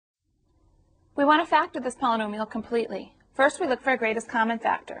We want to factor this polynomial completely. First, we look for a greatest common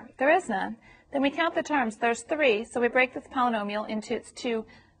factor. There is none. Then we count the terms. There's 3, so we break this polynomial into its 2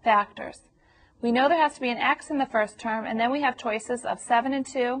 factors. We know there has to be an x in the first term, and then we have choices of 7 and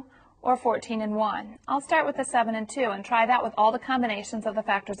 2 or 14 and 1. I'll start with the 7 and 2 and try that with all the combinations of the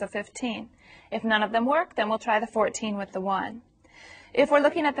factors of 15. If none of them work, then we'll try the 14 with the 1. If we're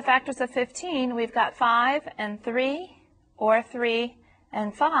looking at the factors of 15, we've got 5 and 3 or 3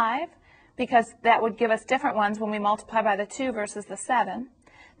 and 5, because that would give us different ones when we multiply by the 2 versus the 7.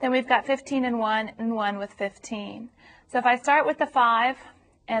 Then we've got 15 and 1 with 15. So if I start with the 5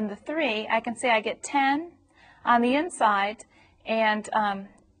 and the 3, I can say I get 10 on the inside and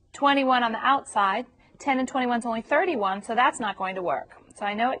 21 on the outside. 10 and 21 is only 31, so that's not going to work. So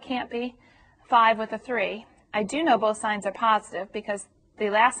I know it can't be 5 with a 3. I do know both signs are positive because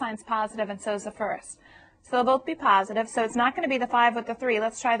the last sign's positive and so is the first. So they'll both be positive, so it's not going to be the 5 with the 3.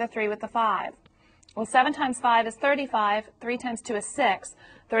 Let's try the 3 with the 5. Well, 7 times 5 is 35. 3 times 2 is 6.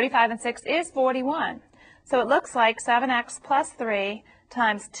 35 and 6 is 41. So it looks like 7x plus 3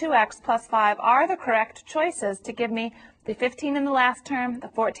 times 2x plus 5 are the correct choices to give me the 15 in the last term, the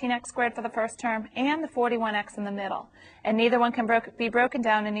 14x squared for the first term, and the 41x in the middle. And neither one can be broken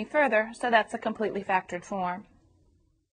down any further, so that's a completely factored form.